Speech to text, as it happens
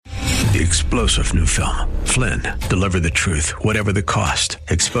The explosive new film, Flynn, deliver the truth, whatever the cost,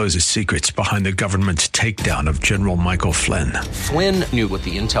 exposes secrets behind the government's takedown of General Michael Flynn. Flynn knew what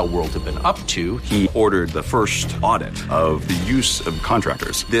the intel world had been up to. He ordered the first audit of the use of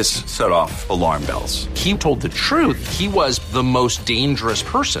contractors. This set off alarm bells. He told the truth. He was the most dangerous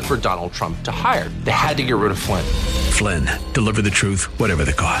person for Donald Trump to hire. They had to get rid of Flynn. Flynn, deliver the truth, whatever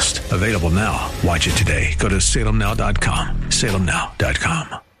the cost. Available now. Watch it today. Go to salemnow.com.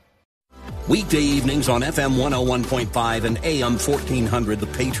 salemnow.com. Weekday evenings on FM 101.5 and AM 1400 The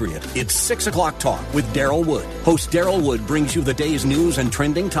Patriot. It's 6 o'clock talk with Daryl Wood. Host Daryl Wood brings you the day's news and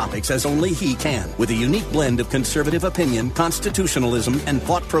trending topics as only he can, with a unique blend of conservative opinion, constitutionalism, and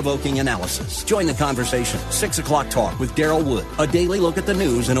thought-provoking analysis. Join the conversation. 6 o'clock talk with Daryl Wood. A daily look at the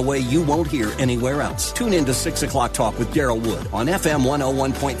news in a way you won't hear anywhere else. Tune in to 6 o'clock talk with Daryl Wood on FM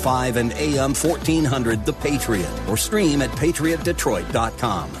 101.5 and AM 1400 The Patriot, or stream at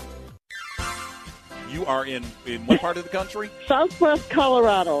patriotdetroit.com. You are in what part of the country? Southwest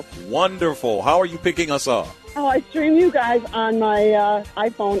Colorado. Wonderful. How are you picking us up? Oh, I stream you guys on my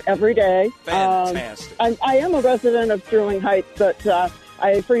iPhone every day. Fantastic. I am a resident of Sterling Heights, but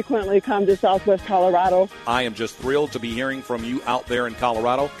I frequently come to Southwest Colorado. I am just thrilled to be hearing from you out there in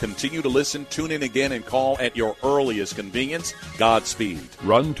Colorado. Continue to listen, tune in again, and call at your earliest convenience. Godspeed.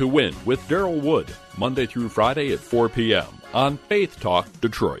 Run to Win with Daryl Wood, Monday through Friday at 4 p.m. on Faith Talk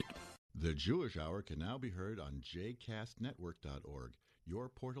Detroit. The Jewish Hour can now be heard on jcastnetwork.org, your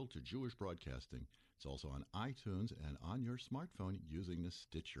portal to Jewish broadcasting. It's also on iTunes and on your smartphone using the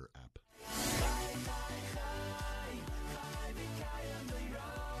Stitcher app.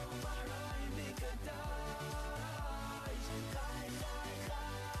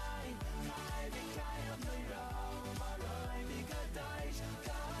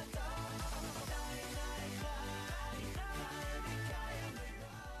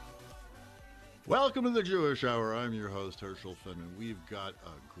 Welcome to the Jewish Hour. I'm your host, Herschel Finman. We've got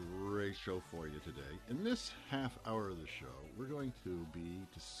a great show for you today. In this half hour of the show, we're going to be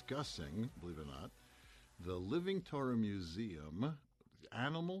discussing, believe it or not, the Living Torum Museum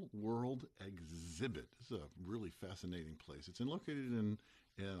Animal World Exhibit. This is a really fascinating place. It's located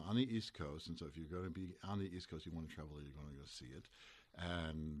on the East Coast, and so if you're going to be on the East Coast, you want to travel there, you're going to go see it.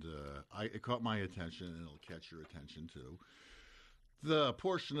 And it caught my attention, and it'll catch your attention too. The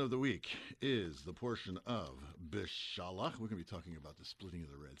portion of the week is the portion of Bishalach. We're going to be talking about the splitting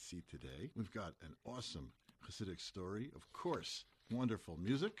of the Red Sea today. We've got an awesome Hasidic story. Of course, wonderful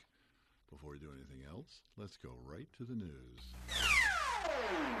music. Before we do anything else, let's go right to the news.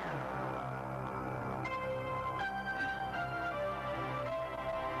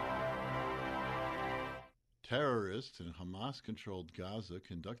 Terrorists in Hamas-controlled Gaza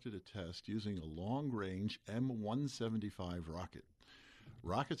conducted a test using a long-range M175 rocket.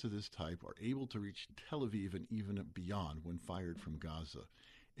 Rockets of this type are able to reach Tel Aviv and even beyond when fired from Gaza.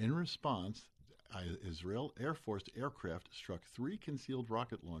 In response, Israel Air Force aircraft struck 3 concealed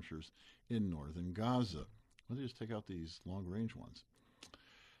rocket launchers in northern Gaza. Let's just take out these long-range ones.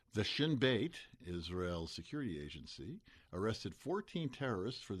 The Shin Bet, Israel's security agency, arrested 14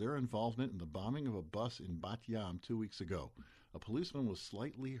 terrorists for their involvement in the bombing of a bus in Bat Yam 2 weeks ago. A policeman was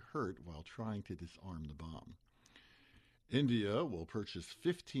slightly hurt while trying to disarm the bomb. India will purchase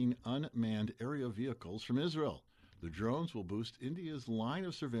 15 unmanned area vehicles from Israel. The drones will boost India's line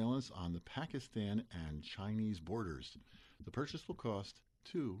of surveillance on the Pakistan and Chinese borders. The purchase will cost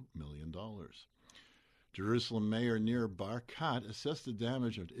 $2 million. Jerusalem Mayor Nir Barkat assessed the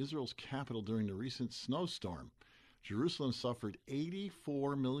damage of Israel's capital during the recent snowstorm. Jerusalem suffered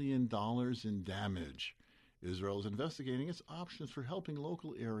 $84 million in damage. Israel is investigating its options for helping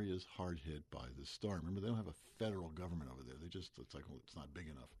local areas hard hit by the storm. Remember, they don't have a federal government over there. It's not big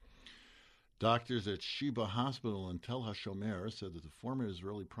enough. Doctors at Sheba Hospital in Tel HaShomer said that the former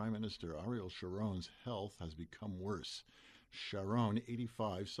Israeli Prime Minister Ariel Sharon's health has become worse. Sharon,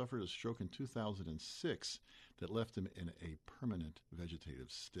 85, suffered a stroke in 2006 that left him in a permanent vegetative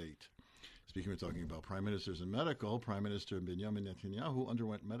state. Speaking of talking about prime ministers and medical, Prime Minister Benjamin Netanyahu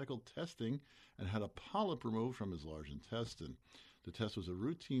underwent medical testing and had a polyp removed from his large intestine. The test was a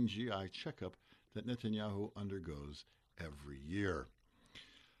routine GI checkup that Netanyahu undergoes every year.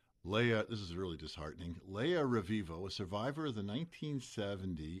 This is really disheartening. Leah Revivo, a survivor of the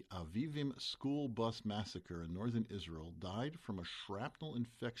 1970 Avivim school bus massacre in northern Israel, died from a shrapnel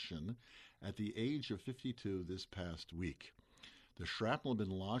infection at the age of 52 this past week. The shrapnel had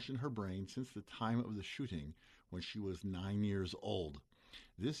been lodged in her brain since the time of the shooting when she was 9 years old.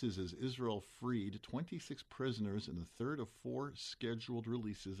 This is as Israel freed 26 prisoners in the third of 4 scheduled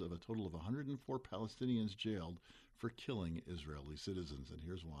releases of a total of 104 Palestinians jailed for killing Israeli citizens. And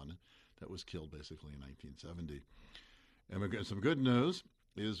here's one that was killed basically in 1970. Some good news.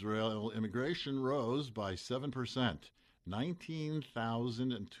 Israel immigration rose by 7%.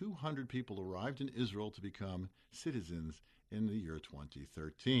 19,200 people arrived in Israel to become citizens in the year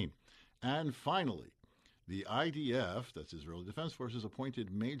 2013. And finally, the IDF, that's Israeli Defense Forces,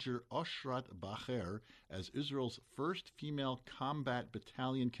 appointed Major Oshrat Bacher as Israel's first female combat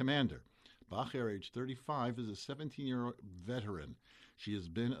battalion commander. Bacher, age 35, is a 17-year veteran. She has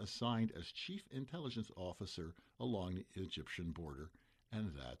been assigned as chief intelligence officer along the Egyptian border.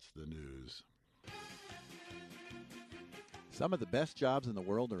 And that's the news. Some of the best jobs in the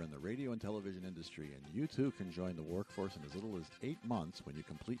world are in the radio and television industry, and you too can join the workforce in as little as 8 months when you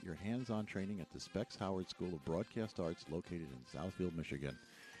complete your hands-on training at the Specs Howard School of Broadcast Arts located in Southfield, Michigan.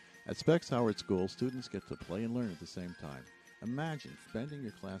 At Specs Howard School, students get to play and learn at the same time. Imagine spending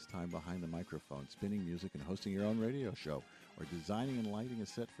your class time behind the microphone, spinning music and hosting your own radio show, or designing and lighting a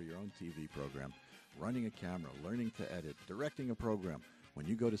set for your own TV program, running a camera, learning to edit, directing a program. When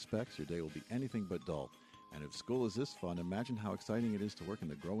you go to Specs, your day will be anything but dull. And if school is this fun, imagine how exciting it is to work in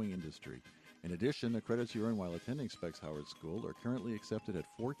the growing industry. In addition, the credits you earn while attending Specs Howard School are currently accepted at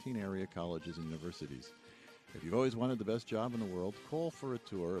 14 area colleges and universities. If you've always wanted the best job in the world, call for a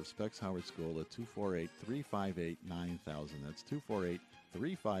tour of Specs Howard School at 248-358-9000. That's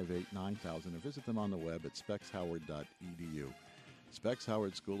 248-358-9000. Or visit them on the web at specshoward.edu. Specs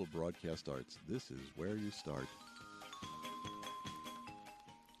Howard School of Broadcast Arts. This is where you start.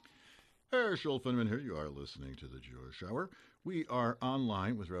 Herschel Finman here. You are listening to the Jewish Hour. We are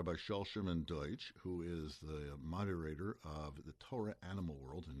online with Rabbi Shalsherman Deutsch, who is the moderator of the Torah Animal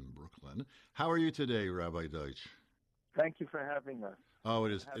World in Brooklyn. How are you today, Rabbi Deutsch? Thank you for having us. Oh,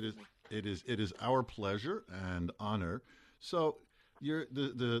 it is our pleasure and honor. So,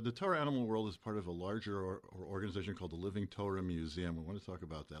 the Torah Animal World is part of a larger organization called the Living Torah Museum. We want to talk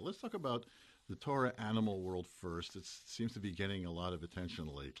about that. Let's talk about the Torah Animal World first. It seems to be getting a lot of attention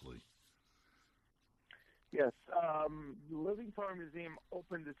lately. Yes, the Living Torah Museum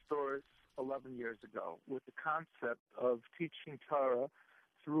opened its doors 11 years ago with the concept of teaching Torah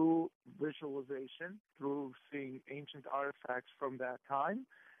through visualization, through seeing ancient artifacts from that time,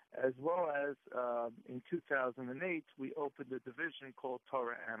 as well as in 2008, we opened a division called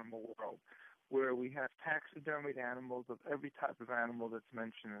Torah Animal World, where we have taxidermied animals of every type of animal that's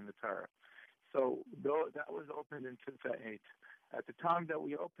mentioned in the Torah. So that was opened in 2008. At the time that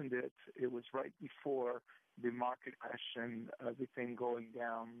we opened it, it was right before the market crash and everything going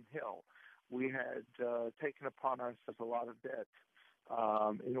downhill. We had taken upon ourselves a lot of debt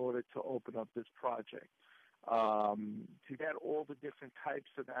in order to open up this project. To get all the different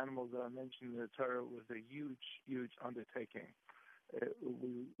types of animals that I mentioned in the Torah was a huge, huge undertaking.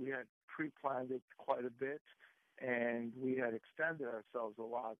 We had pre-planned it quite a bit, and we had extended ourselves a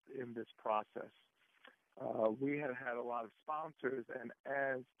lot in this process. We had a lot of sponsors, and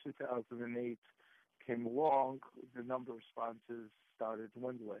as 2008 came along, the number of sponsors started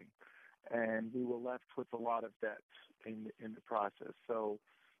dwindling, and we were left with a lot of debt in the process. So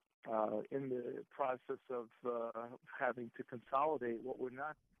in the process of having to consolidate, what we're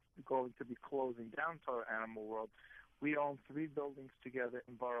not going to be closing down Torah Animal World, we own 3 buildings together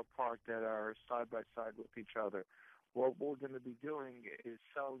in Borough Park that are side by side with each other. What we're going to be doing is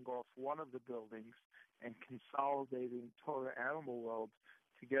selling off one of the buildings and consolidating Torah Animal World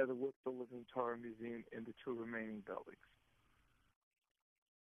together with the Living Torah Museum in the 2 remaining buildings.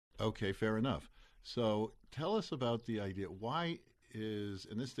 Okay, fair enough. So tell us about the idea. Why is,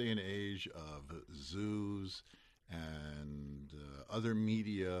 in this day and age of zoos and other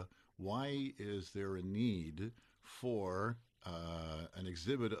media, why is there a need for an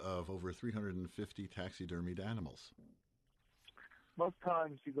exhibit of over 350 taxidermied animals? Most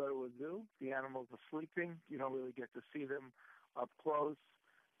times you go to a zoo, the animals are sleeping. You don't really get to see them up close.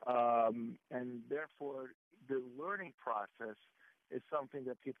 And therefore, the learning process is something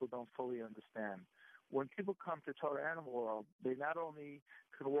that people don't fully understand. When people come to Torah Animal World, they not only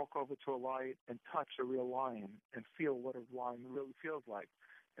can walk over to a lion and touch a real lion and feel what a lion really feels like,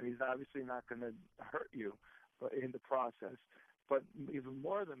 and he's obviously not going to hurt you but in the process. But even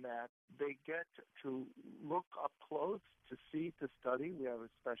more than that, they get to look up close, to see, to study. We have a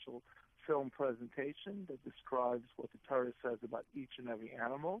special film presentation that describes what the Torah says about each and every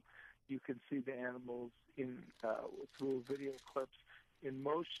animal. You can see the animals through video clips in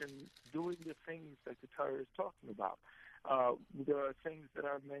motion doing the things that the Torah is talking about. There are things that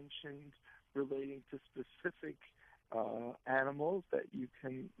are mentioned relating to specific animals that you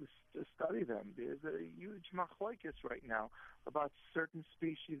can study them. There's a huge machlokes right now about certain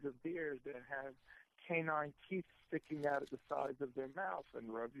species of deer that have canine teeth sticking out of the sides of their mouth.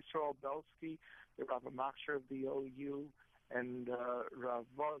 And Rav Yisrael Belsky, the Rav Machshir of the OU, and Rav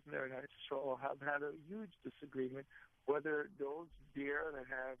Wozner and Yisrael have had a huge disagreement whether those deer that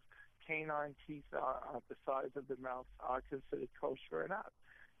have canine teeth on the sides of the mouth are considered kosher or not.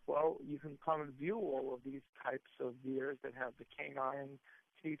 Well, you can come and view all of these types of deer that have the canine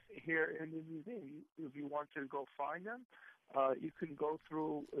teeth here in the museum. If you want to go find them, you can go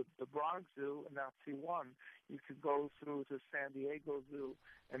through the Bronx Zoo and not see one. You could go through the San Diego Zoo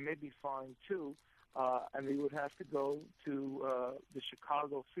and maybe find two. And you would have to go to the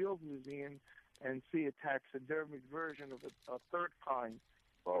Chicago Field Museum and see a taxidermied version of a third kind.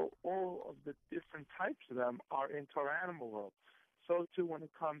 Well, all of the different types of them are in Torah Animal World. So too when it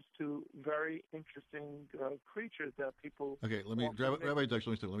comes to very interesting creatures that people. Okay, Rabbi Dutch,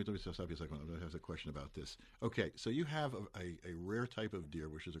 let me stop you a second. I have a question about this. Okay, so you have a rare type of deer,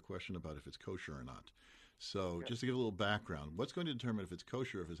 which is a question about if it's kosher or not. So yes. Just to give a little background, what's going to determine if it's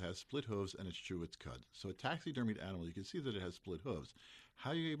kosher if it has split hooves and it's chew its cud? So a taxidermied animal, you can see that it has split hooves.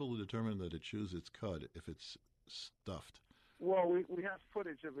 How are you able to determine that it chews its cud if it's stuffed? Well, we have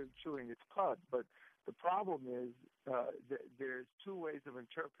footage of it chewing its cud, but the problem is there's two ways of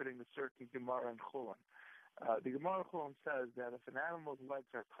interpreting a certain Gemara and Chulin. The Gemara and Chulin says that if an animal's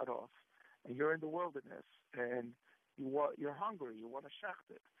legs are cut off and you're in the wilderness and you're hungry, you want to shecht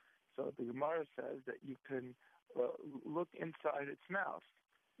it. So the Gemara says that you can look inside its mouth.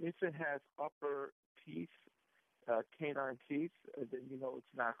 If it has upper teeth, canine teeth, then you know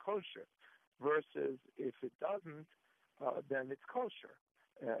it's not kosher. Versus if it doesn't, then it's kosher.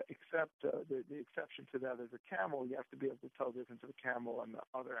 Except the exception to that is a camel. You have to be able to tell the difference of a camel and the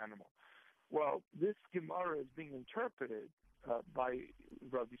other animal. Well, this Gemara is being interpreted by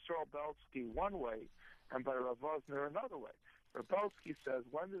Rav Yisrael Belsky one way and by Rav Wozner another way. Rav Belsky says,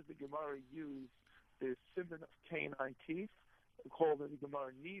 when does the Gemara use the siman of canine teeth, called in the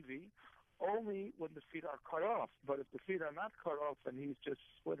Gemara Nivi, only when the feet are cut off. But if the feet are not cut off and he's just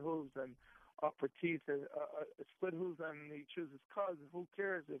split hooves and upper teeth and split hooves and he chooses cuz, who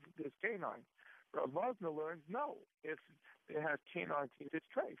cares if there's canine? Rav Wozner learns, no, if it has canine teeth, it's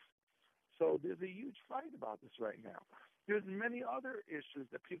treif. So there's a huge fight about this right now. There's many other issues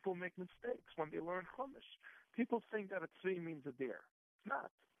that people make mistakes when they learn Chumash. People think that a tzvi means a deer. It's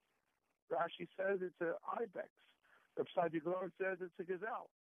not. Rashi says it's an ibex. Reb Sadi Gaon says it's a gazelle.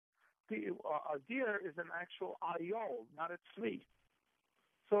 A deer is an actual ayol, not a tzvi.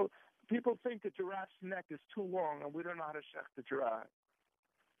 So people think the giraffe's neck is too long and we don't know how to shecht the giraffe.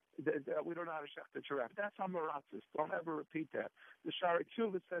 We don't know how to shecht the giraffe. That's Amaratzis. Don't ever repeat that. The Shari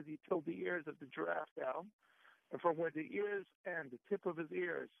Tshuva says he tilled the ears of the giraffe down, and from where the ears end, the tip of his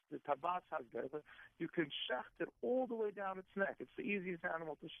ears, the tabas hagdeva, you can shecht it all the way down its neck. It's the easiest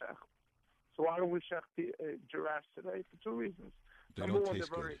animal to shecht. So why don't we shecht the giraffes today? For two reasons. Number one, they're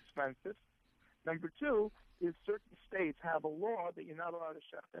very expensive. Number two is certain states have a law that you're not allowed to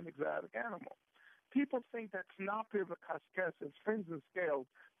shecht an exotic animal. People think that snapir v'kaskes and fins and scales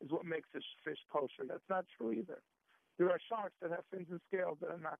is what makes a fish kosher. That's not true either. There are sharks that have fins and scales that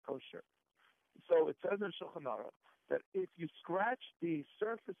are not kosher. So it says in Shulchan Aruch that if you scratch the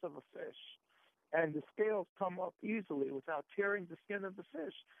surface of a fish and the scales come up easily without tearing the skin of the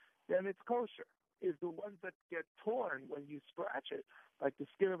fish, then it's kosher. If the ones that get torn when you scratch it, like the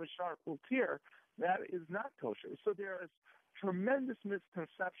skin of a shark will tear, that is not kosher. So there is tremendous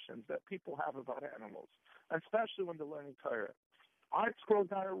misconceptions that people have about animals, especially when they're learning Torah. Art Scroll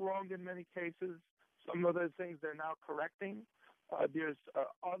got it wrong in many cases. Some of the things they're now correcting. There's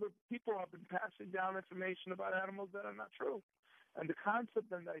other people have been passing down information about animals that are not true. And the concept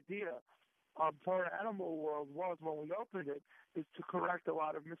and the idea of Torah Animal World was, when we opened it, is to correct a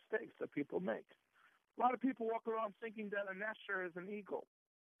lot of mistakes that people make. A lot of people walk around thinking that a nesher is an eagle.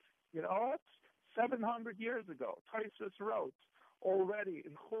 You know, it's 700 years ago. Taisus wrote already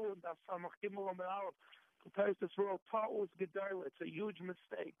in Chul and Daf Samach Gimel Amud Aleph. Taisus wrote, "Ta'us Gedolah." It's a huge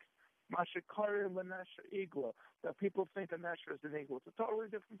mistake. Mashikari and Nesher Igla, that people think a Nesher is an eagle. It's a totally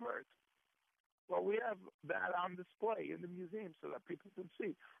different bird. Well, we have that on display in the museum so that people can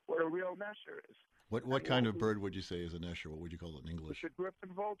see what a real Nesher is. What kind of bird would you say is a Nesher? What would you call it in English? It's a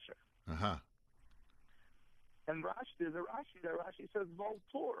griffin vulture. Uh-huh. And there's a Rashi there. Rashi says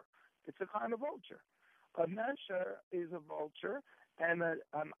vultur. It's a kind of vulture. A Nesher is a vulture, and an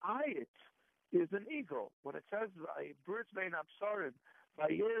ayit is an eagle. When it says birds bein absarim,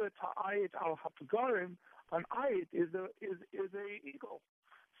 ayit al hapgarim, an ayit is a eagle.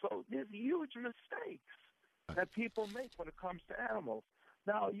 So there's huge mistakes. that people make when it comes to animals.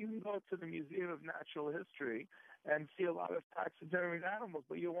 Now, you can go to the Museum of Natural History and see a lot of taxidermied animals,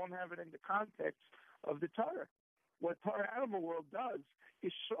 but you won't have it in the context of the Torah. What Torah Animal World does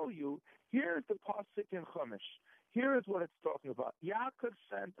is show you, here's the pasuk in Chumash. Here is what it's talking about. Yaakov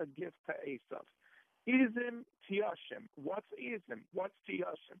sent a gift to Esav. Izim Tiyashim. What's Izim? What's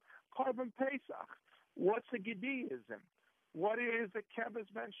Tiyashim? Carbon Pesach. What's a Gedeism? What is a Kebbez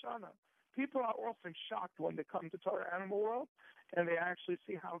Ben Shana? People are often shocked when they come to Torah Animal World and they actually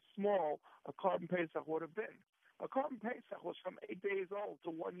see how small a Carbon Pesach would have been. A Carbon Pesach was from 8 days old to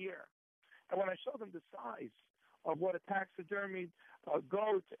 1 year. And when I show them the size of what a taxidermied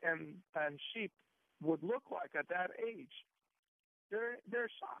goat and sheep would look like at that age, they're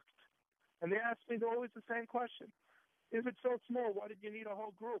shocked. And they ask me always the same question. If it's so small, why did you need a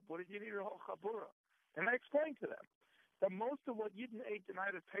whole group? Why did you need a whole chabura? And I explained to them that most of what Yidden ate the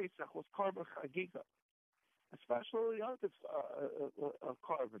night of Pesach was carbon chagiga, especially the other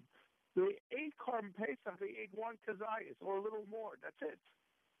carbon. They ate carbon Pesach, they ate one kazayas or a little more. That's it.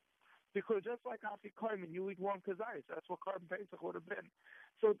 Because just like Afikoyman, you eat one kazayas. That's what carbon Pesach would have been.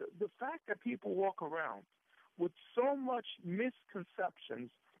 So the fact that people walk around with so much misconceptions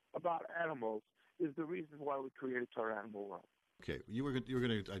about animals is the reason why we created Torah Animal World. Okay, you were going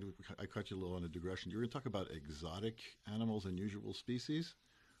to. I caught you a little on a digression. You were going to talk about exotic animals, unusual species.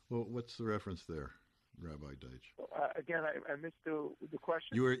 Well, what's the reference there, Rabbi Deitch? Again, I missed the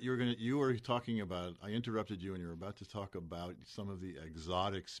question. You were talking about. I interrupted you, and you were about to talk about some of the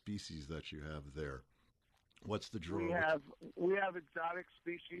exotic species that you have there. What's the draw? We have exotic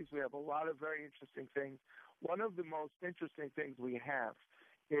species. We have a lot of very interesting things. One of the most interesting things we have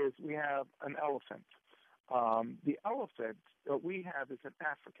is we have an elephant. The elephant that we have is an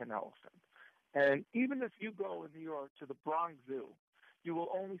African elephant. And even if you go in New York to the Bronx Zoo, you will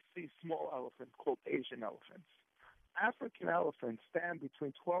only see small elephants called Asian elephants. African elephants stand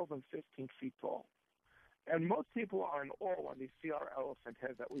between 12 and 15 feet tall. And most people are in awe when they see our elephant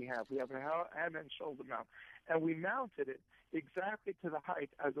head that we have. We have a head and shoulder mount. And we mounted it exactly to the height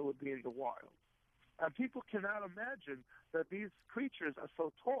as it would be in the wild. And people cannot imagine that these creatures are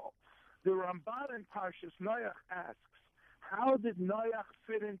so tall. The Ramban in Parshas Noach asks, how did Noach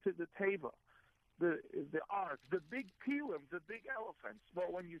fit into the teva, the ark, the big pilim, the big elephants?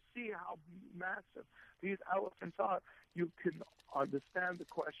 Well, when you see how massive these elephants are, you can understand the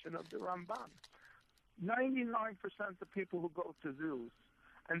question of the Ramban. 99% of people who go to zoos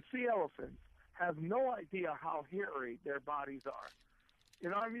and see elephants have no idea how hairy their bodies are.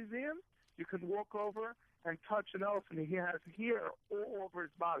 In our museum, you can walk over and touch an elephant, and he has hair all over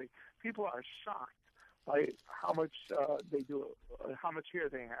his body. People are shocked by how much how much hair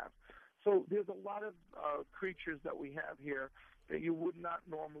they have. So there's a lot of creatures that we have here that you would not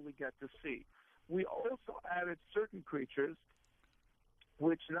normally get to see. We also added certain creatures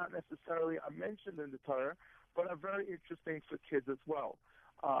which not necessarily are mentioned in the Torah, but are very interesting for kids as well.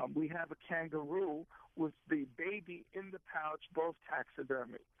 We have a kangaroo with the baby in the pouch, both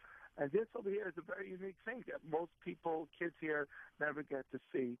taxidermy. And this over here is a very unique thing that most people, kids here, never get to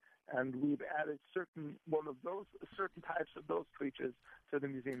see. And we've added certain types of those creatures to the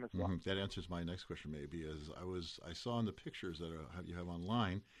museum as well. Mm-hmm. That answers my next question. Maybe as I saw in the pictures that you have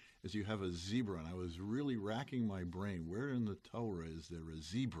online, is you have a zebra, and I was really racking my brain. Where in the Torah is there a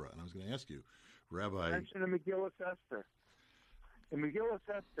zebra? And I was going to ask you, Rabbi. Mention in Megillah Esther. In Megillah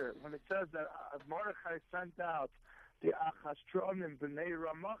Esther, when it says that Mordechai sent out the Achashtronim b'nei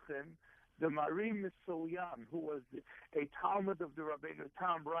Ramachim, the Marim Misulyan, who was a Talmud of the Rabbeinu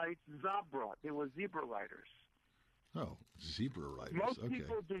Tam, writes Zabra. They were zebra riders. Oh, zebra riders. Most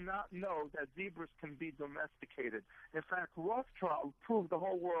people do not know that zebras can be domesticated. In fact, Rothschild proved the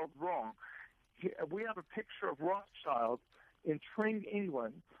whole world wrong. We have a picture of Rothschild in Tring,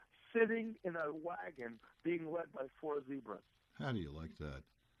 England, sitting in a wagon being led by 4 zebras. How do you like that?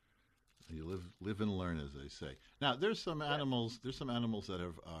 You live and learn, as they say. Now, there's some animals. There's some animals that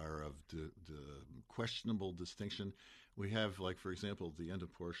are of questionable distinction. We have, like, for example, the end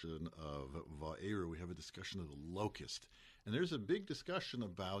of portion of Va'eru, we have a discussion of the locust, and there's a big discussion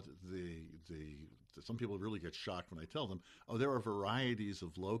about the. Some people really get shocked when I tell them, "Oh, there are varieties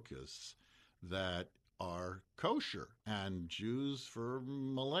of locusts that are kosher, and Jews for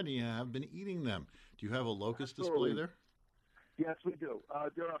millennia have been eating them." Do you have a locust display there? Yes, we do.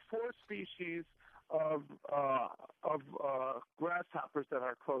 There are 4 species of grasshoppers that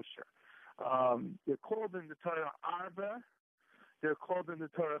are kosher. They're called in the Torah Arba. They're called in the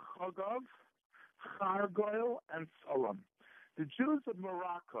Torah Chagav, Chargoil, and Solam. The Jews of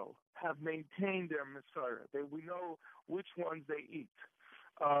Morocco have maintained their Messiah. We know which ones they eat.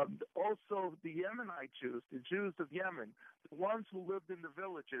 Also, the Yemenite Jews, the Jews of Yemen, the ones who lived in the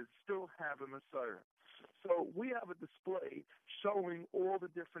villages, still have a Messiah. So we have a display showing all the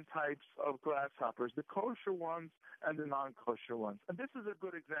different types of grasshoppers, the kosher ones and the non-kosher ones. And this is a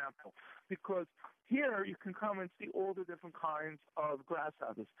good example because here you can come and see all the different kinds of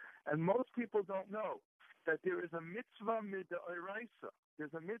grasshoppers. And most people don't know that there is a mitzvah midoraisa.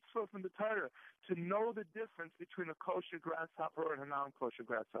 There's a mitzvah from the Torah to know the difference between a kosher grasshopper and a non-kosher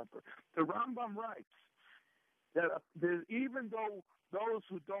grasshopper. The Rambam writes that even though those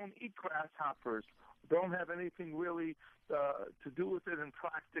who don't eat grasshoppers don't have anything really to do with it in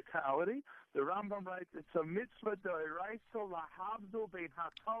practicality, the Rambam writes it's a mitzvah d'oraisa lahavdu bein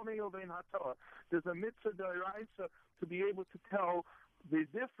hatoni uvein hatorah. There's a mitzvah d'oraisa to be able to tell the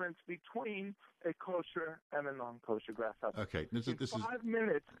difference between a kosher and a non-kosher grasshopper. Okay, In 5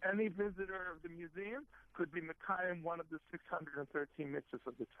 minutes, any visitor of the museum could be Mekayim, one of the 613 mitzvahs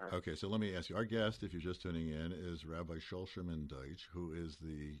of the Torah. Okay, so let me ask you. Our guest, if you're just tuning in, is Rabbi Sholsherman Deutsch, who is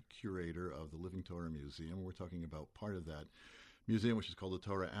the curator of the Living Torah Museum. We're talking about part of that museum, which is called the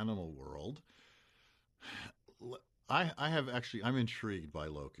Torah Animal World. I'm intrigued by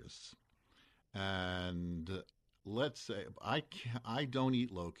locusts. And let's say I don't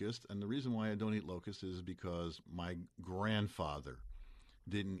eat locust, and the reason why I don't eat locust is because my grandfather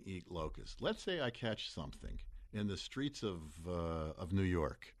didn't eat locust. Let's say I catch something in the streets of New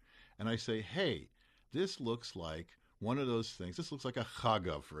York, and I say, "Hey, this looks like one of those things. This looks like a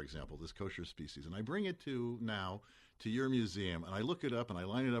chagav, for example, this kosher species," and I bring it to your museum, and I look it up and I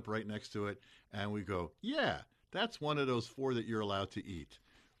line it up right next to it, and we go, "Yeah, that's one of those 4 that you're allowed to eat."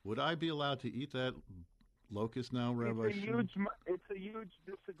 Would I be allowed to eat that locust now, Rabbi? It's a huge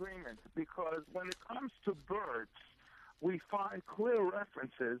disagreement because when it comes to birds, we find clear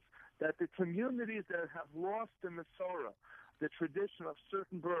references that the communities that have lost the Masorah, the tradition of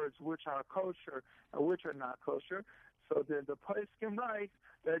certain birds which are kosher and which are not kosher, so the poskim write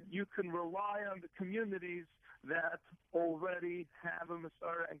that you can rely on the communities that already have a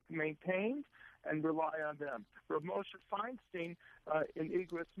Masorah and maintained and rely on them. Rav Moshe Feinstein in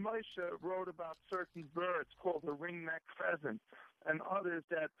Igros Moshe wrote about certain birds called the ringneck pheasant and others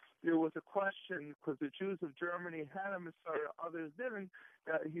that there was a question because the Jews of Germany had a Masorah, others didn't.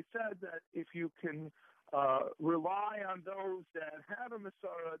 He said that if you can rely on those that have a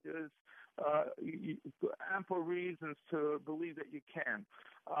Masorah, there's ample reasons to believe that you can.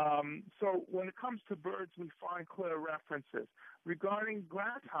 So when it comes to birds, we find clear references. Regarding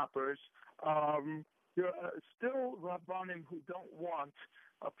grasshoppers, there are still Rabbanim who don't want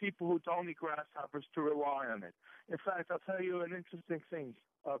people who don't eat grasshoppers to rely on it. In fact, I'll tell you an interesting thing.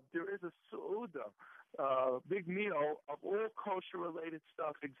 There is a Su'uda, big meal of all kosher-related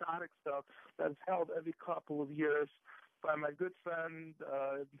stuff, exotic stuff, that's held every couple of years by my good friend,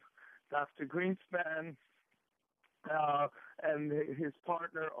 Dr. Greenspan, and his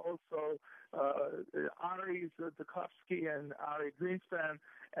partner also, Ari Zukovsky and Ari Greenspan,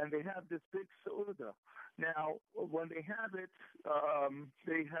 and they have this big Su'uda. Now, when they have it,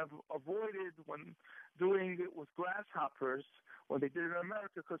 they have avoided when doing it with grasshoppers, when they did it in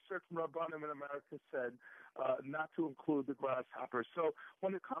America, because certain Rabbanim in America said not to include the grasshoppers. So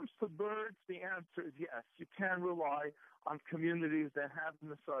when it comes to birds, the answer is yes. You can rely on communities that have the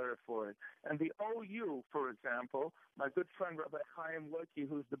Messiah for it. And the OU, for example, my good friend Rabbi Chaim Loki,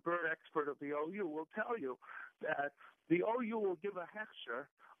 who's the bird expert of the OU, will tell you that the OU will give a hechsher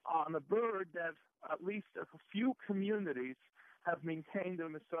on a bird that at least a few communities have maintained the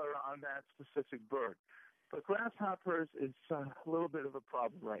Messiah on that specific bird. But grasshoppers is a little bit of a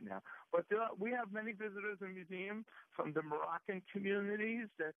problem right now. But we have many visitors in the museum from the Moroccan communities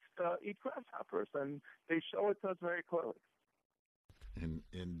that eat grasshoppers, and they show it to us very clearly.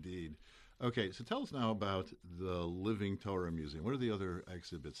 Indeed. Okay, so tell us now about the Living Torah Museum. What are the other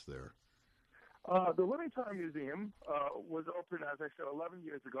exhibits there? The Living Torah Museum was opened, as I said, 11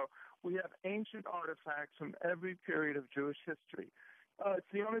 years ago. We have ancient artifacts from every period of Jewish history. It's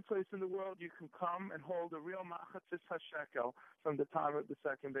the only place in the world you can come and hold a real machatzis hashekel from the time of the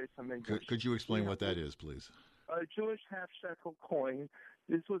second Beis Hamikdash. Could you explain what that is, please? A Jewish half-shekel coin.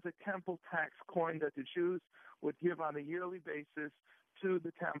 This was a temple tax coin that the Jews would give on a yearly basis to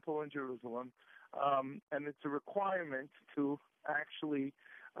the temple in Jerusalem. And it's a requirement to actually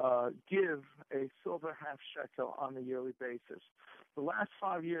give a silver half-shekel on a yearly basis. The last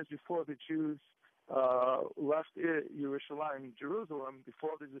 5 years before the Jews left Yerushalayim, Jerusalem,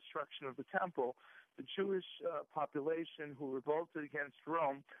 before the destruction of the temple, the Jewish population who revolted against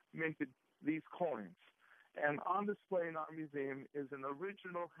Rome minted these coins. And on display in our museum is an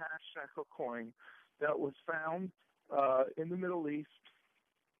original half-shekel coin that was found in the Middle East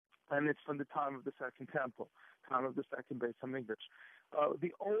and it's from the time of the Second Temple, time of the Second Beis Hamikdash.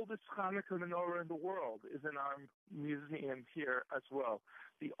 The oldest Hanukkah menorah in the world is in our museum here as well.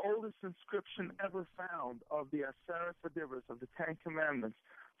 The oldest inscription ever found of the Aseret Hadibros, of the Ten Commandments,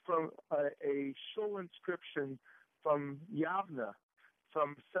 from a shul inscription from Yavna,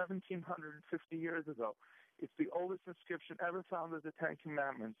 from 1,750 years ago. It's the oldest inscription ever found of the Ten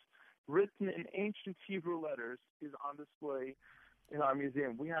Commandments, written in ancient Hebrew letters, is on display in our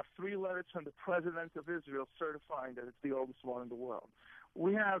museum. We have 3 letters from the President of Israel certifying that it's the oldest one in the world.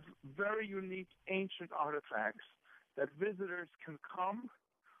 We have very unique ancient artifacts that visitors can come,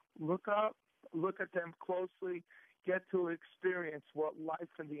 look at them closely, get to experience what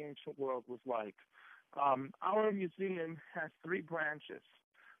life in the ancient world was like. Our museum has 3 branches.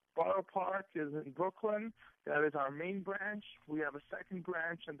 Borough Park is in Brooklyn. That is our main branch. We have a second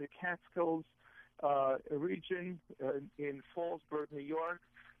branch in the Catskills region in Fallsburg, New York,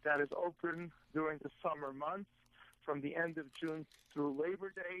 that is open during the summer months from the end of June through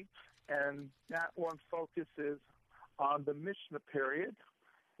Labor Day, and that one focuses on the Mishnah period.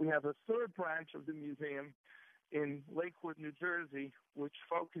 We have a third branch of the museum in Lakewood, New Jersey, which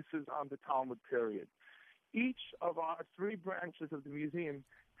focuses on the Talmud period. Each of our 3 branches of the museum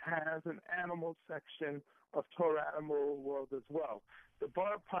has an animal section of Torah Animal World as well. The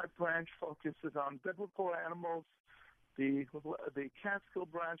Borough Park branch focuses on biblical animals. The Catskill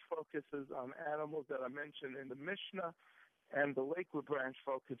branch focuses on animals that are mentioned in the Mishnah, and the Lakewood branch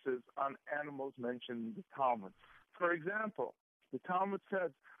focuses on animals mentioned in the Talmud. For example, the Talmud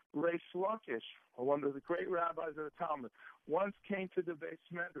says Reish Lakish, one of the great rabbis of the Talmud, once came to the Beis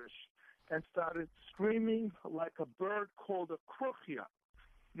Medrash and started screaming like a bird called a kruchya.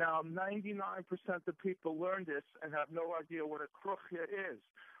 Now, 99% of people learn this and have no idea what a kruchya is.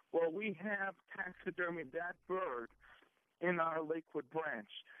 Well, we have taxidermied that bird in our Lakewood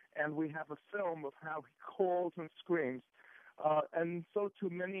branch, and we have a film of how he calls and screams. And so too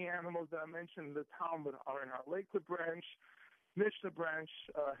many animals that I mentioned in the Talmud are in our Lakewood branch. Mishnah branch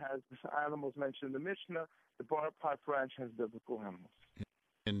has animals mentioned in the Mishnah. The Borough Park branch has biblical animals.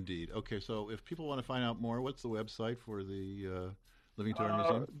 Indeed. Okay, so if people want to find out more, what's the website for the Living Torah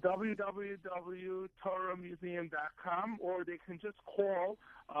Museum? www.torahmuseum.com, or they can just call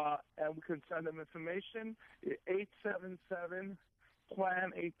and we can send them information.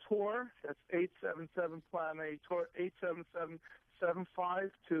 877-PLAN-A-TOUR. That's 877-PLAN-A-TOUR.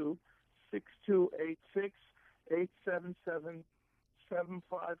 877-752-6286.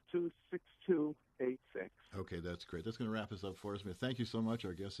 877-752-6286. Okay, that's great. That's going to wrap us up for us. Thank you so much.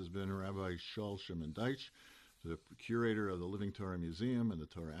 Our guest has been Rabbi Shaul Shimon Deitch, the curator of the Living Torah Museum and the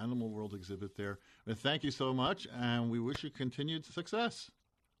Torah Animal World exhibit there. Thank you so much, and we wish you continued success.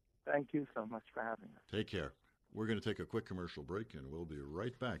 Thank you so much for having us. Take care. We're going to take a quick commercial break, and we'll be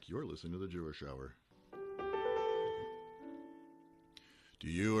right back. You're listening to The Jewish Hour. Do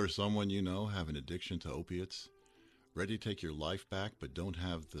you or someone you know have an addiction to opiates? Ready to take your life back but don't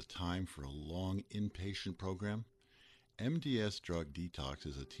have the time for a long inpatient program? MDS Drug Detox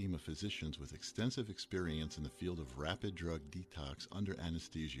is a team of physicians with extensive experience in the field of rapid drug detox under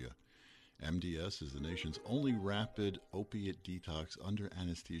anesthesia. MDS is the nation's only rapid opiate detox under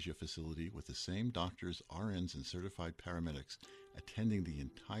anesthesia facility with the same doctors, RNs, and certified paramedics attending the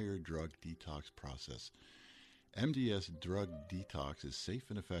entire drug detox process. MDS Drug Detox is safe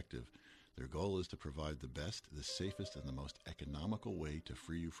and effective. Their goal is to provide the best, the safest, and the most economical way to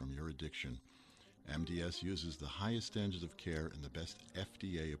free you from your addiction. MDS uses the highest standards of care and the best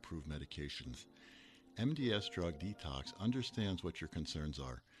FDA-approved medications. MDS Drug Detox understands what your concerns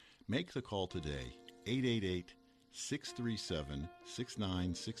are. Make the call today,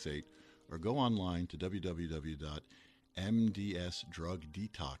 888-637-6968, or go online to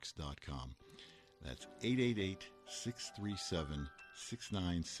www.mdsdrugdetox.com. That's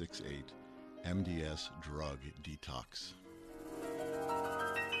 888-637-6968, MDS Drug Detox.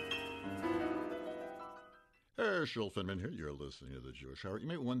 Herschel Finman here. You're listening to The Jewish Hour. You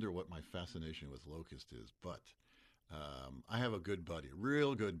may wonder what my fascination with locust is, but I have a good buddy, a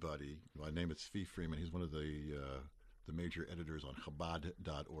real good buddy. My name is Tzvi Freeman. He's one of the major editors on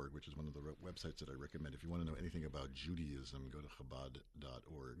Chabad.org, which is one of the websites that I recommend. If you want to know anything about Judaism, go to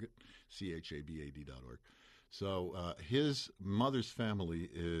Chabad.org, Chabad.org. So his mother's family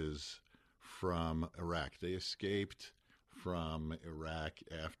is from Iraq. They escaped from Iraq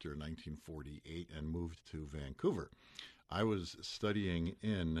after 1948 and moved to Vancouver. I was studying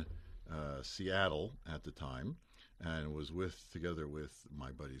in Seattle at the time, and was together with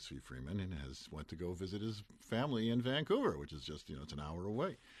my buddy Tzvi Freeman, and went to go visit his family in Vancouver, which is just, it's an hour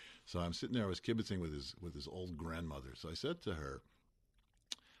away. So I'm sitting there, I was kibitzing with his old grandmother. So I said to her,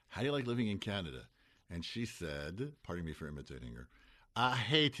 how do you like living in Canada? And she said, pardon me for imitating her, I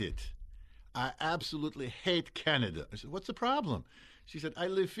hate it. I absolutely hate Canada. I said, what's the problem? She said, I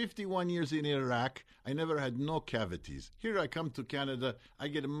lived 51 years in Iraq. I never had no cavities. Here I come to Canada, I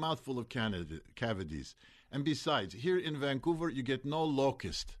get a mouthful of cavities. And besides, here in Vancouver, you get no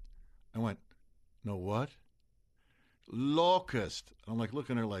locust. I went, no what? Locust. I'm like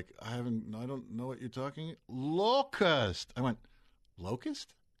looking at her like, I don't know what you're talking. Locust. I went,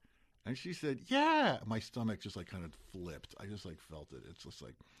 locust? And she said, yeah. My stomach just like kind of flipped. I just like felt it. It's just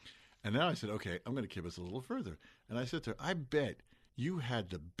like, and then I said, okay, I'm going to keep us a little further. And I said to her, I bet you had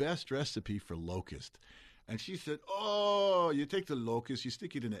the best recipe for locust. And she said, oh, you take the locust, you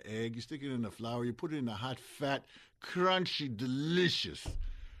stick it in an egg, you stick it in a flour, you put it in a hot fat, crunchy, delicious.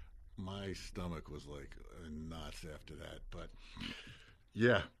 My stomach was like knots after that. But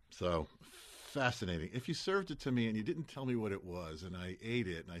yeah, so fascinating. If you served it to me and you didn't tell me what it was and I ate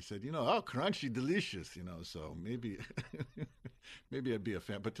it and I said, oh, crunchy, delicious, so maybe maybe I'd be a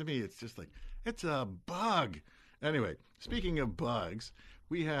fan. But to me, it's just like, it's a bug. Anyway, speaking of bugs,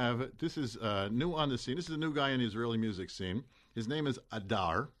 we have, this is new on the scene. This is a new guy in the Israeli music scene. His name is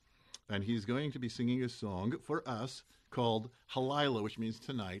Adar, and he's going to be singing a song for us called Halayla, which means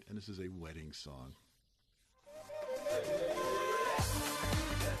tonight, and this is a wedding song.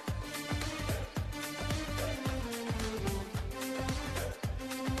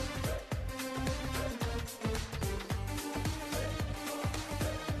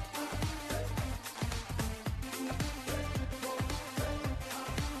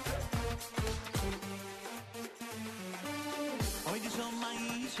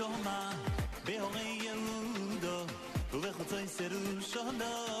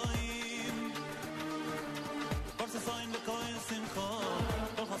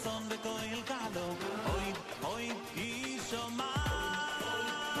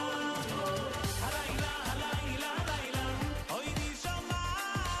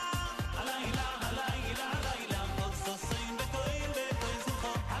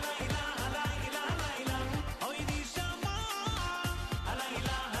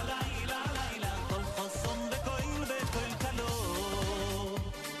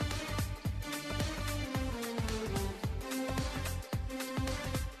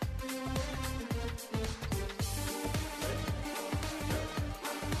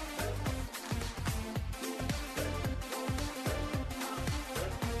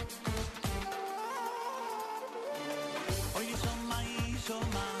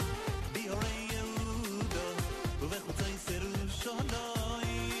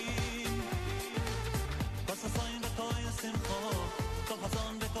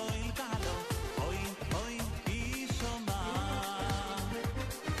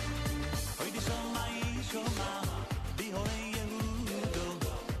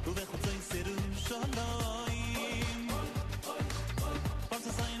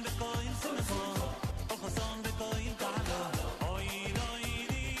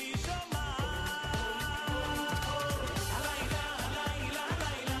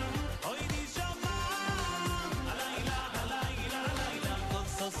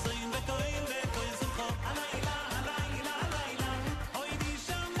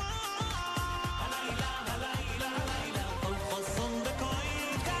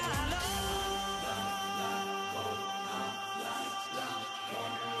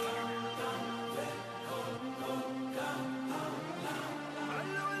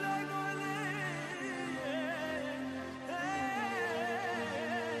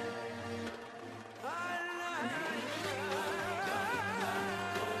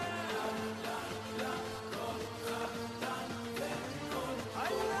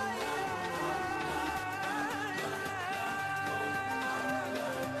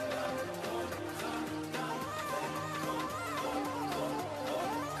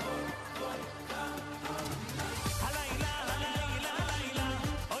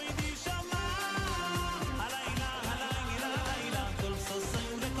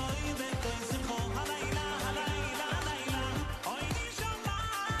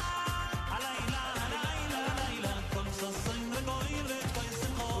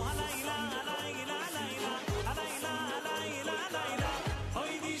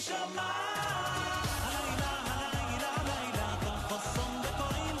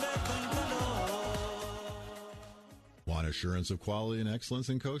 Assurance of quality and excellence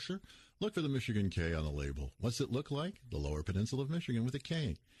in kosher? Look for the Michigan K on the label. What's it look like? The Lower Peninsula of Michigan with a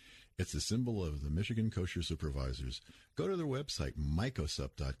K. It's the symbol of the Michigan Kosher Supervisors. Go to their website,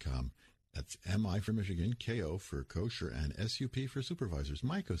 mycosup.com. That's MI for Michigan, KO for kosher, and SUP for supervisors.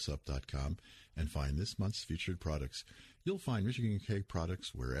 MyCoSup.com and find this month's featured products. You'll find Michigan K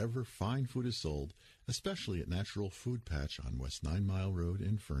products wherever fine food is sold, especially at Natural Food Patch on West 9 Mile Road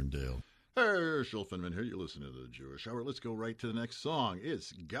in Ferndale. Herschel Finman here. You're listening to the Jewish Hour. Let's go right to the next song.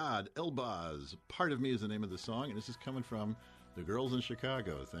 It's God Elbaz. Part of Me is the name of the song, and this is coming from the girls in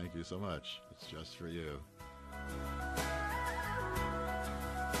Chicago. Thank you so much. It's just for you.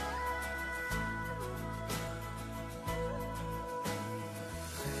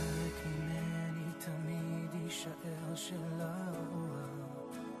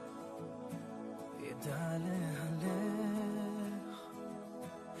 ידע להלך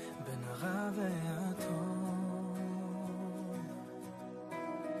בין הרע והטוב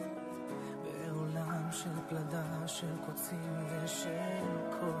בעולם של פלדה, של קוצים ושל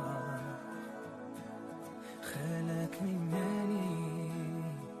כוח. חלק ממני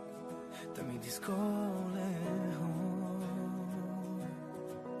תמיד יזכור לאהוב,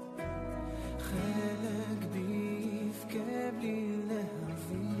 חלק בי יבכה בלי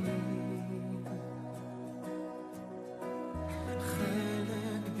להבין,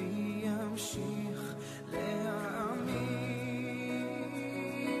 חלק בי ימשיך להאמין,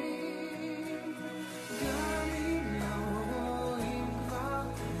 גם אם לא רואים כבר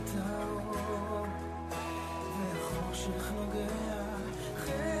את האור וחושך נוגע,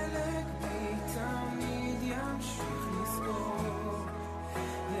 חלק בי תמיד ימשיך לזכור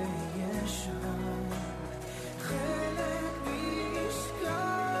לישר, חלק בי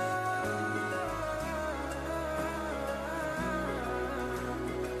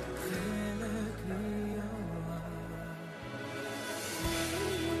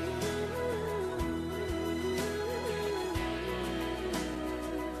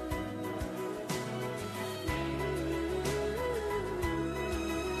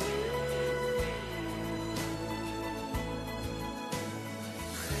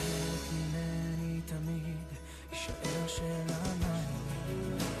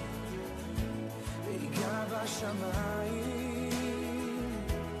השמיים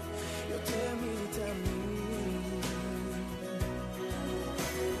יותר מתמיד,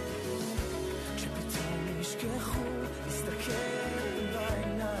 כשפתאום ישכחו להסתכל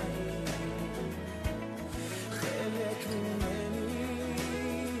בעיניים, חלק ממני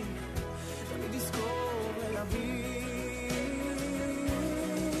תמיד יזכור ולהבין,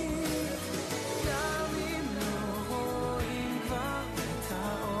 גם אם לא רואים כבר את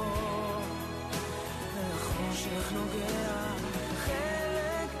האור חושך נוגע,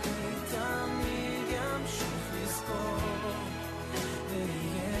 חלק בי תמיד ימשיך לזכור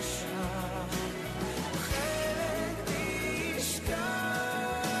וישר, חלק בי ישכח,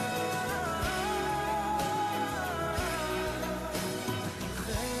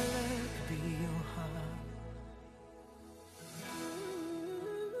 חלק בי יאהב.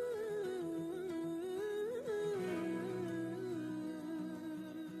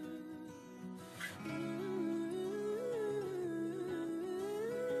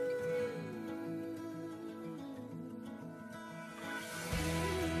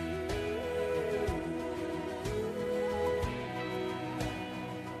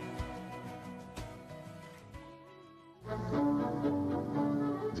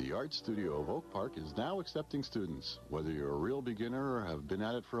 The Art Studio of Oak Park is now accepting students. Whether you're a real beginner or have been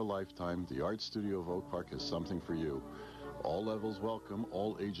at it for a lifetime, the Art Studio of Oak Park has something for you. All levels welcome,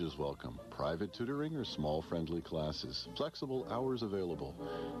 all ages welcome. Private tutoring or small friendly classes. Flexible hours available.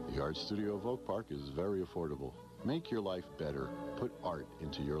 The Art Studio of Oak Park is very affordable. Make your life better. Put art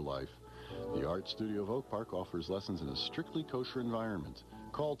into your life. The Art Studio of Oak Park offers lessons in a strictly kosher environment.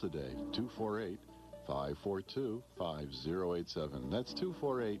 Call today, 248-542-5087. That's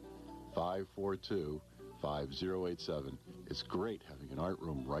 248-542-5087. It's great having an art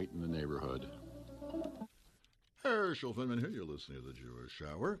room right in the neighborhood. Herschel Finman here. You're listening to the Jewish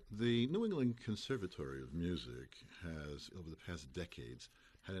Hour. The New England Conservatory of Music has, over the past decades,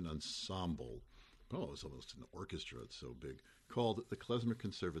 had an ensemble. Oh, it's almost an orchestra. It's so big. Called the Klezmer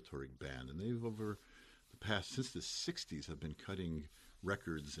Conservatory Band. And they've, over the past, since the 60s, have been cutting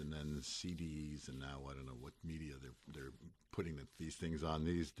records and then CDs, and now I don't know what media they're putting these things on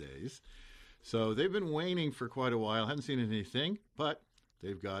these days. So they've been waning for quite a while. Haven't seen anything, but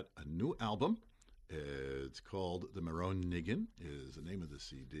they've got a new album. It's called The Maron Niggin, is the name of the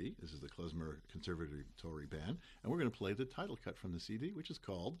CD. This is the Klezmer Conservatory Band, and we're going to play the title cut from the CD, which is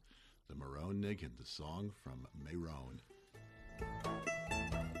called The Maron Niggin, the song from Meron.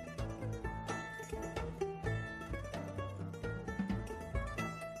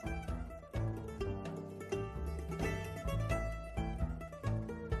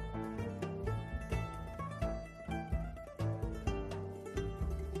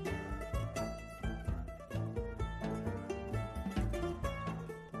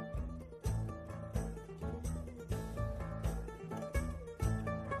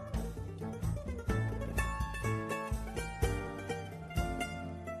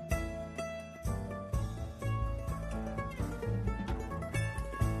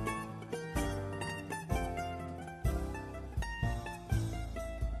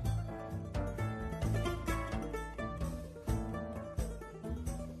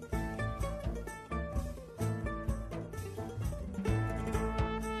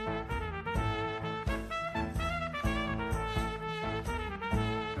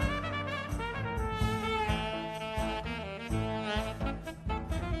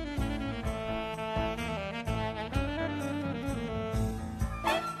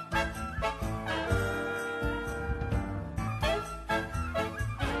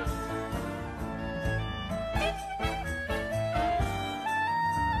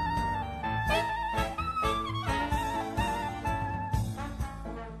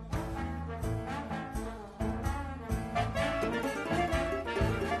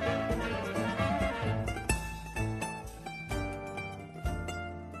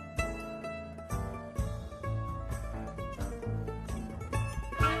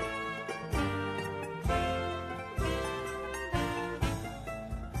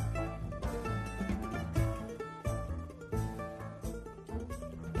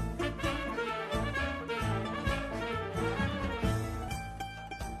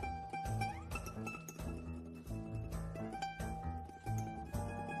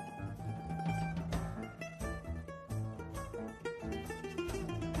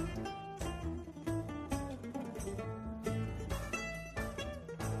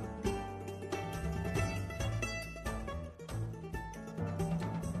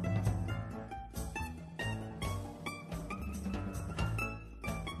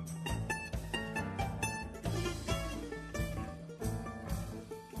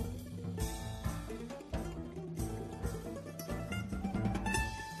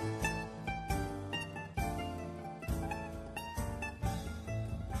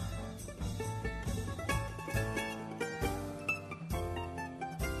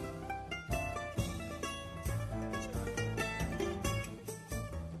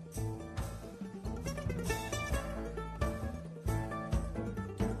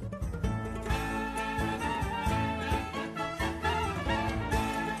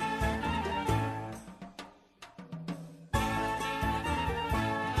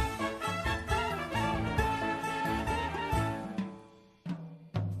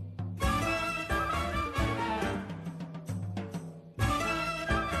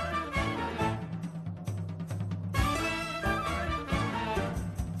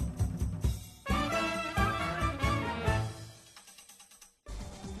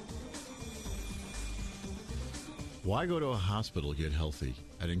 Why go to a hospital to get healthy?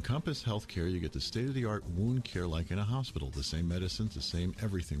 At Encompass Healthcare, you get the state-of-the-art wound care like in a hospital. The same medicines, the same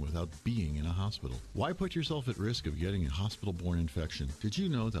everything without being in a hospital. Why put yourself at risk of getting a hospital-borne infection? Did you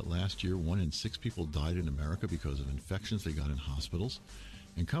know that last year 1 in 6 people died in America because of infections they got in hospitals?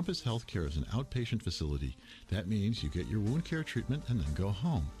 Encompass Healthcare is an outpatient facility. That means you get your wound care treatment and then go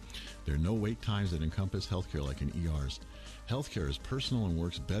home. There are no wait times at Encompass Healthcare like in ERs. Healthcare is personal and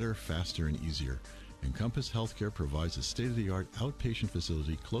works better, faster, and easier. Encompass Healthcare provides a state-of-the-art outpatient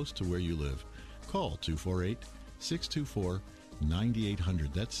facility close to where you live. Call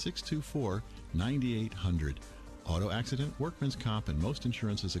 248-624-9800. That's 624-9800. Auto accident, workman's comp, and most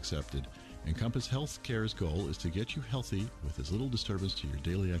insurance is accepted. Encompass Healthcare's goal is to get you healthy with as little disturbance to your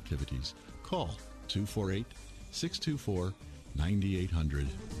daily activities. Call 248-624-9800.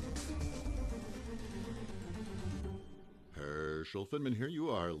 Herschel Finman here. You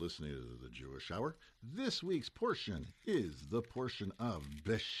are listening to the Jewish Hour. This week's portion is the portion of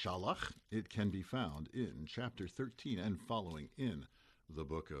Beshalach. It can be found in chapter 13 and following in the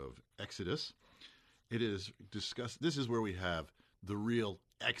book of Exodus. It is discussed. This is where we have the real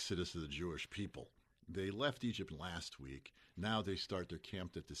exodus of the Jewish people. They left Egypt last week. Now they start their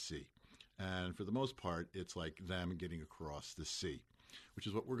camp at the sea. And for the most part, it's like them getting across the sea, which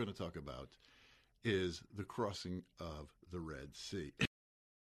is what we're going to talk about, is the crossing of the Red Sea.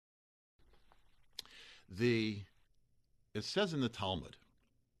 It says in the Talmud,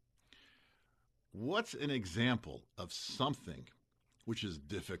 what's an example of something which is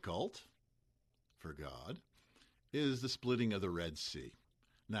difficult for God is the splitting of the Red Sea.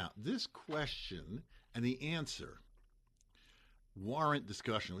 Now, this question and the answer warrant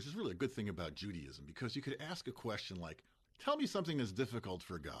discussion, which is really a good thing about Judaism, because you could ask a question like, tell me something that's difficult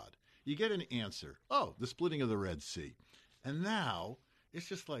for God. You get an answer, oh, the splitting of the Red Sea. And now it's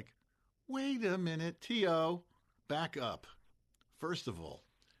just like, wait a minute, T.O., back up. First of all,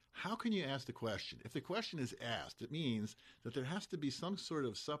 how can you ask the question? If the question is asked, it means that there has to be some sort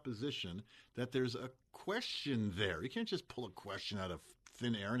of supposition that there's a question there. You can't just pull a question out of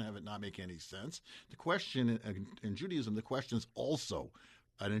thin air and have it not make any sense. The question, in Judaism, the question is also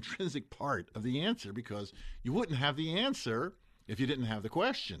an intrinsic part of the answer, because you wouldn't have the answer if you didn't have the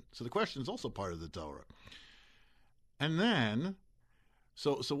question. So the question is also part of the Torah. And then,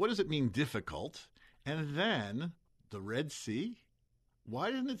 so what does it mean difficult? And then the Red Sea?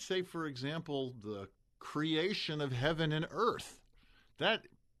 Why didn't it say, for example, the creation of heaven and earth? That,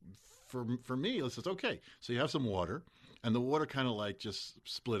 for me, it says, okay, so you have some water, and the water kind of like just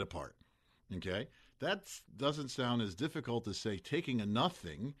split apart, okay? That doesn't sound as difficult as, say, taking a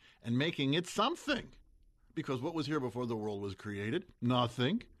nothing and making it something. Because what was here before the world was created?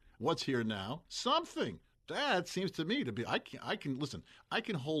 Nothing. What's here now? Something. That seems to me to be, I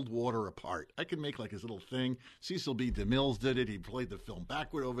can hold water apart. I can make like his little thing. Cecil B. DeMille did it. He played the film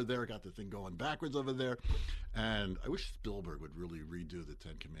backward over there, got the thing going backwards over there. And I wish Spielberg would really redo the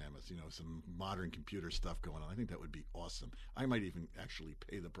Ten Commandments, some modern computer stuff going on. I think that would be awesome. I might even actually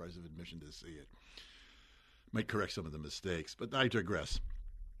pay the price of admission to see it. Might correct some of the mistakes, but I digress.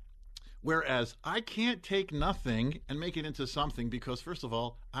 Whereas I can't take nothing and make it into something because, first of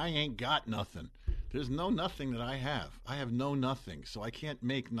all, I ain't got nothing. There's no nothing that I have. I have no nothing, so I can't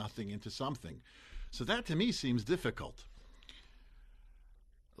make nothing into something. So that, to me, seems difficult.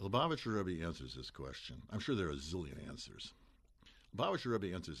 Lubavitcher Rebbe answers this question. I'm sure there are a zillion answers. Lubavitcher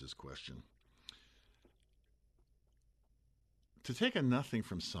Rebbe answers this question. To take a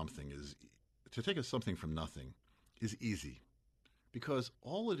something from nothing is easy. Because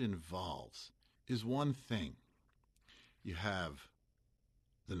all it involves is one thing. You have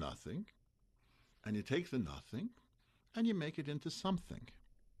the nothing, and you take the nothing, and you make it into something.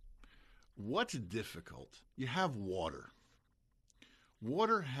 What's difficult? You have water.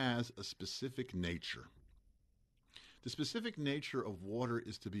 Water has a specific nature. The specific nature of water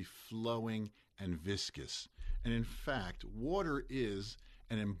is to be flowing and viscous. And in fact, water is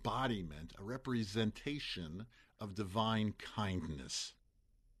an embodiment, a representation of divine kindness.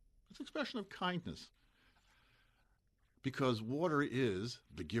 It's an expression of kindness. Because water is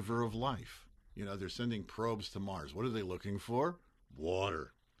the giver of life. They're sending probes to Mars. What are they looking for?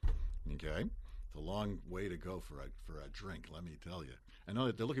 Water. Okay? It's a long way to go for a drink, let me tell you. I know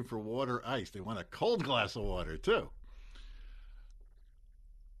that they're looking for water ice. They want a cold glass of water, too.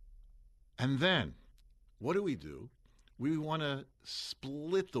 And then, what do? We want to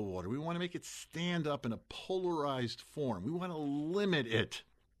split the water. We want to make it stand up in a polarized form. We want to limit it.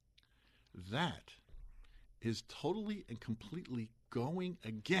 That is totally and completely going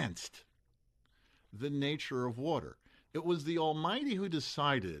against the nature of water. It was the Almighty who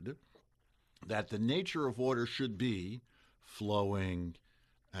decided that the nature of water should be flowing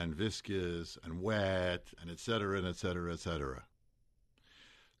and viscous and wet and et cetera, and et cetera, et cetera.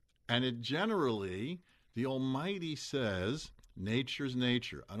 And it generally, the Almighty says, nature's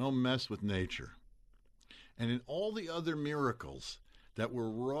nature. I don't mess with nature. And in all the other miracles that were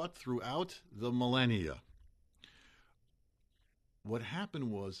wrought throughout the millennia, what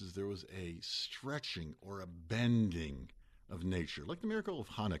happened was there was a stretching or a bending of nature. Like the miracle of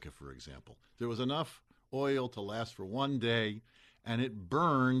Hanukkah, for example. There was enough oil to last for one day, and it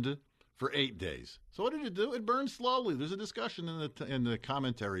burned for 8 days. So what did it do? It burned slowly. There's a discussion in the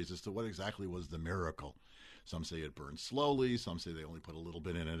commentaries as to what exactly was the miracle. Some say it burned slowly. Some say they only put a little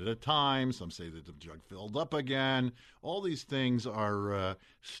bit in it at a time. Some say that the jug filled up again. All these things are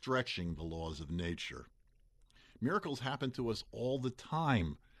stretching the laws of nature. Miracles happen to us all the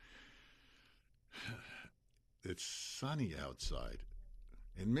time. It's sunny outside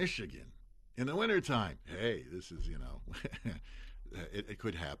in Michigan in the wintertime. Hey, this is, it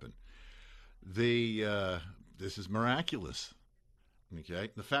could happen. This is miraculous. Okay,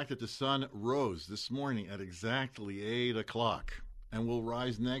 the fact that the sun rose this morning at exactly 8 o'clock and will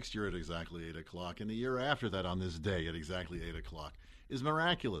rise next year at exactly 8 o'clock and the year after that on this day at exactly 8 o'clock is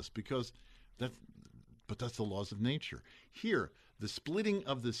miraculous because that's the laws of nature. Here, the splitting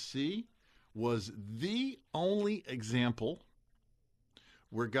of the sea was the only example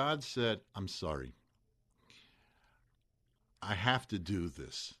where God said, I'm sorry, I have to do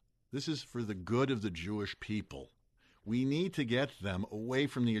this. This is for the good of the Jewish people. We need to get them away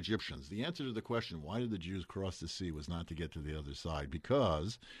from the Egyptians. The answer to the question, why did the Jews cross the sea, was not to get to the other side,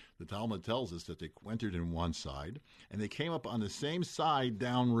 because the Talmud tells us that they entered in one side, and they came up on the same side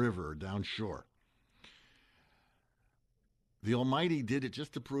downriver, down shore. The Almighty did it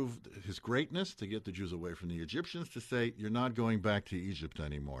just to prove his greatness, to get the Jews away from the Egyptians, to say, you're not going back to Egypt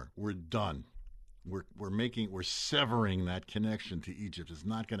anymore. We're done. We're severing that connection to Egypt. It's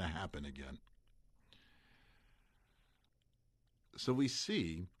not going to happen again. So we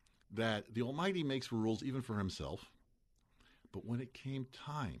see that the Almighty makes rules even for himself, but when it came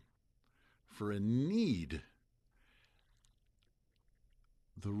time for a need,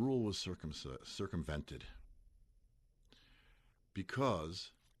 the rule was circumvented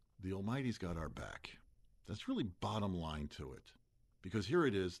because the Almighty's got our back. That's really bottom line to it. Because here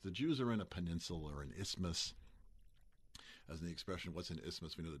it is, the Jews are in a peninsula or an isthmus. As in the expression, what's an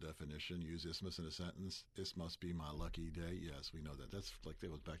isthmus? We know the definition. Use isthmus in a sentence. This must be my lucky day. Yes, we know that. That's like that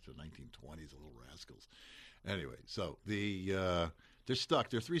was back to the 1920s, the little rascals. Anyway, so they're stuck.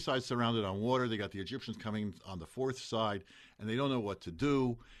 There are three sides surrounded on water. They got the Egyptians coming on the fourth side, and they don't know what to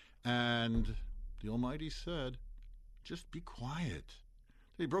do. And the Almighty said, just be quiet.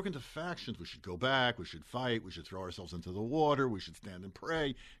 They broke into factions. We should go back. We should fight. We should throw ourselves into the water. We should stand and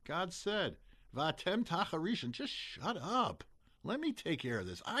pray. God said, Vatem tacharishan, just shut up. Let me take care of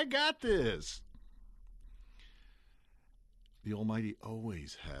this. I got this. The Almighty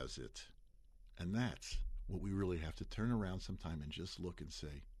always has it. And that's what we really have to turn around sometime and just look and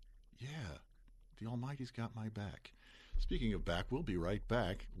say, yeah, the Almighty's got my back. Speaking of back, we'll be right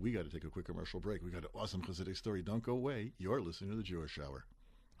back. We got to take a quick commercial break. We got an awesome Hasidic story. Don't go away. You're listening to the Jewish Hour.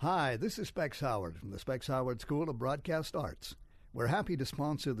 Hi, this is Specs Howard from the Specs Howard School of Broadcast Arts. We're happy to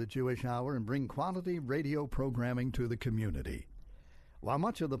sponsor the Jewish Hour and bring quality radio programming to the community. While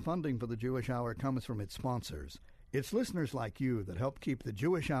much of the funding for the Jewish Hour comes from its sponsors, it's listeners like you that help keep the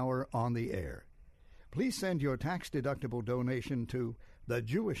Jewish Hour on the air. Please send your tax-deductible donation to the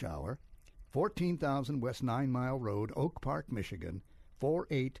Jewish Hour, 14,000 West 9 Mile Road, Oak Park, Michigan,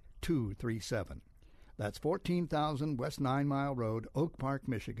 48237. That's 14,000 West 9 Mile Road, Oak Park,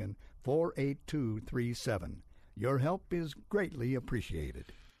 Michigan, 48237. Your help is greatly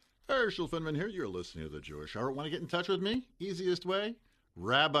appreciated. Herschel Finman here. You're listening to the Jewish Hour. Want to get in touch with me? Easiest way?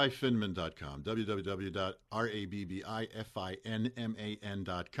 RabbiFinman.com.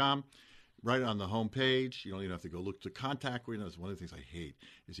 www.rabbifinman.com. Right on the home page. You don't even have to go look to contact. You know, it's one of the things I hate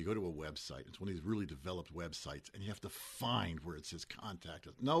is you go to a website. It's one of these really developed websites, and you have to find where it says contact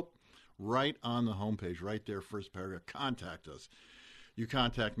us. Nope. Right on the home page, right there, first paragraph, contact us. You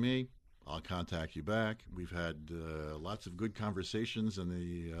contact me, I'll contact you back. We've had lots of good conversations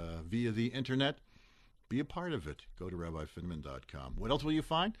via the internet. Be a part of it. Go to RabbiFinman.com. What else will you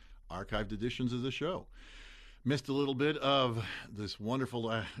find? Archived editions of the show. Missed a little bit of this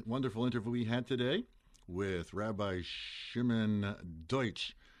wonderful interview we had today with Rabbi Shimon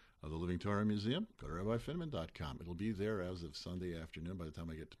Deutsch of the Living Torah Museum. Go to RabbiFinman.com. It'll be there as of Sunday afternoon by the time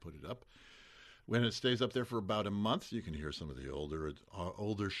I get to put it up. When it stays up there for about a month, you can hear some of the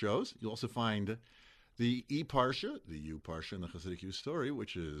older shows. You'll also find The E-Parsha, the U-Parsha in the Hasidic U story,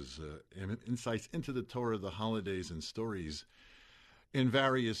 which is insights into the Torah, the holidays, and stories in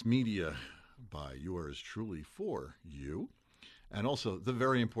various media by yours truly for you. And also the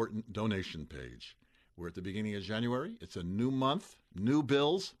very important donation page. We're at the beginning of January. It's a new month, new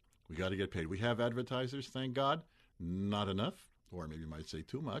bills. We got to get paid. We have advertisers, thank God. Not enough, or maybe you might say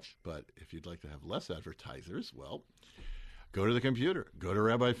too much. But if you'd like to have less advertisers, well, go to the computer. Go to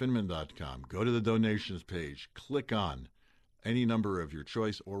rabbifinman.com. Go to the donations page. Click on any number of your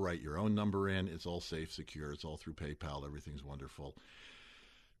choice or write your own number in. It's all safe, secure. It's all through PayPal. Everything's wonderful.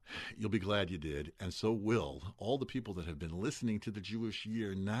 You'll be glad you did, and so will all the people that have been listening to the Jewish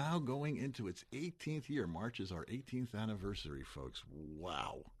year, now going into its 18th year. March is our 18th anniversary, folks.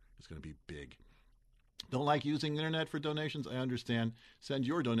 Wow. It's going to be big. Don't like using the internet for donations? I understand. Send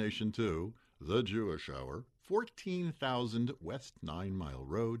your donation to The Jewish Hour, 14,000 West 9 Mile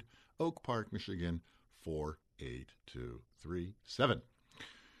Road, Oak Park, Michigan, 48237.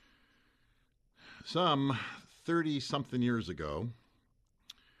 Some 30-something years ago,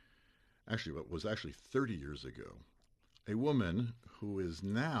 actually, what was actually 30 years ago, a woman who is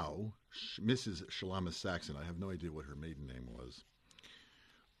now Mrs. Shalama Saxon, I have no idea what her maiden name was,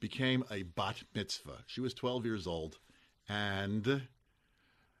 became a bat mitzvah. She was 12 years old and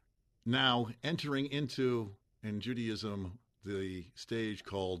now entering into, in Judaism, the stage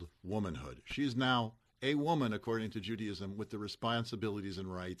called womanhood. She is now a woman, according to Judaism, with the responsibilities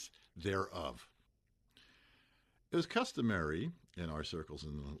and rights thereof. It was customary in our circles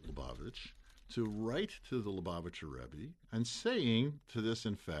in Lubavitch to write to the Lubavitcher Rebbe and saying to this,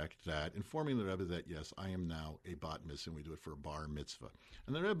 in fact, that, informing the Rebbe that, yes, I am now a bat mitzvah, and we do it for a bar mitzvah.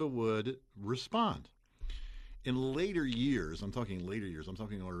 And the Rebbe would respond. In later years, I'm talking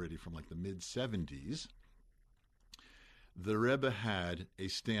already from like the mid-70s, the Rebbe had a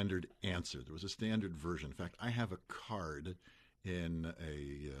standard answer. There was a standard version. In fact, I have a card in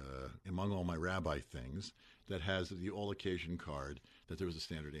among all my rabbi things that has the all-occasion card that there was a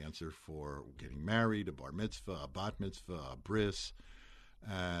standard answer for getting married, a bar mitzvah, a bat mitzvah, a bris,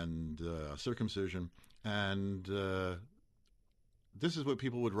 and circumcision. And this is what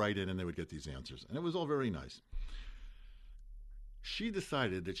people would write in, and they would get these answers. And it was all very nice. She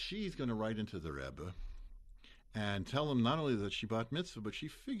decided that she's going to write into the Rebbe and tell him not only that she bat mitzvah, but she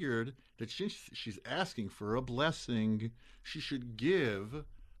figured that she's asking for a blessing, she should give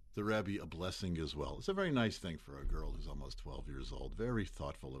the Rebbe a blessing as well. It's a very nice thing for a girl who's almost 12 years old, very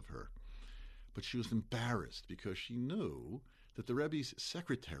thoughtful of her. But she was embarrassed because she knew that the Rebbe's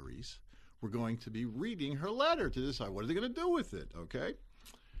secretaries were going to be reading her letter to decide what are they going to do with it, okay?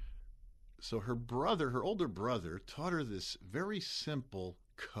 So her older brother, taught her this very simple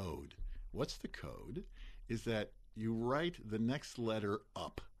code. What's the code? Is that you write the next letter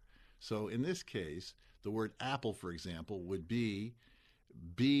up. So in this case, the word apple, for example, would be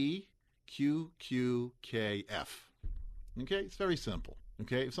BQQKF. Okay, it's very simple.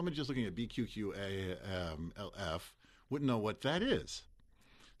 Okay, if somebody just looking at BQQALF wouldn't know what that is.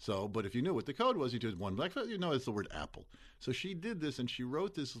 So, but if you knew what the code was, you did one black, you know it's the word apple. So she did this, and she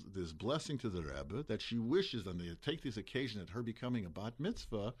wrote this blessing to the Rebbe that she wishes, and they take this occasion at her becoming a bat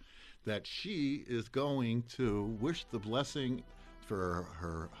mitzvah, that she is going to wish the blessing for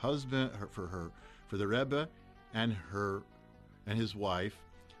her husband, for the Rebbe, and his wife,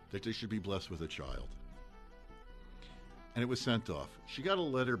 that they should be blessed with a child. And it was sent off. She got a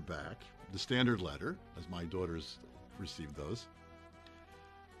letter back, the standard letter, as my daughters received those.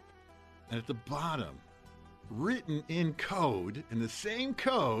 And at the bottom, written in code, in the same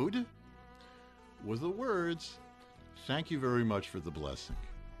code, was the words, "Thank you very much for the blessing."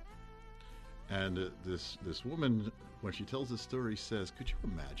 And this woman, when she tells the story, says, could you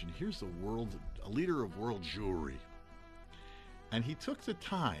imagine, here's a leader of world Jewry. And he took the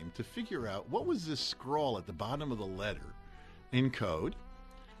time to figure out what was this scrawl at the bottom of the letter in code,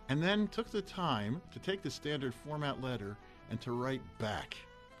 and then took the time to take the standard format letter and to write back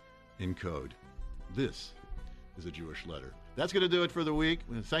in code. This is a Jewish letter. That's going to do it for the week.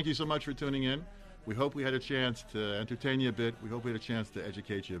 Thank you so much for tuning in. We hope we had a chance to entertain you a bit. We hope we had a chance to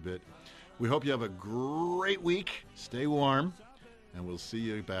educate you a bit. We hope you have a great week. Stay warm, and we'll see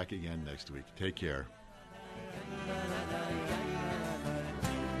you back again next week. Take care.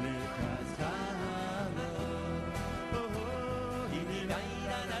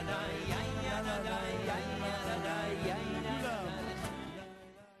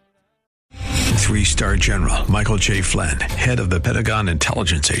 3-star general Michael J. Flynn, head of the Pentagon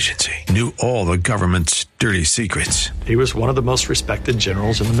Intelligence Agency, knew all the government's dirty secrets. He was one of the most respected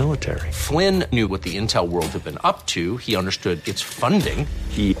generals in the military. Flynn knew what the intel world had been up to. He understood its funding.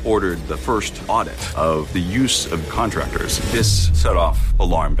 He ordered the first audit of the use of contractors. This set off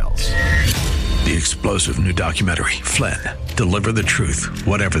alarm bells. The explosive new documentary, Flynn, Deliver the Truth,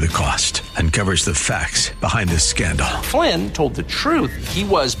 Whatever the Cost, uncovers the facts behind this scandal. Flynn told the truth. He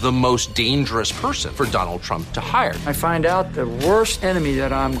was the most dangerous person for Donald Trump to hire. I find out the worst enemy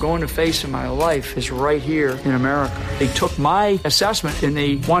that I'm going to face in my life is right here in America. They took my assessment and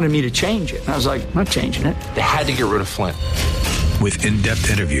they wanted me to change it. And I was like, I'm not changing it. They had to get rid of Flynn. With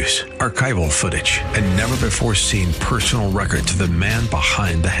in-depth interviews, archival footage, and never-before-seen personal records of the man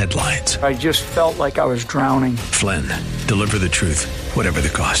behind the headlines. I just felt like I was drowning. Flynn, Deliver the Truth, Whatever the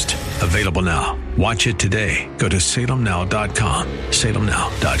Cost. Available now. Watch it today. Go to salemnow.com.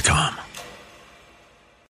 salemnow.com.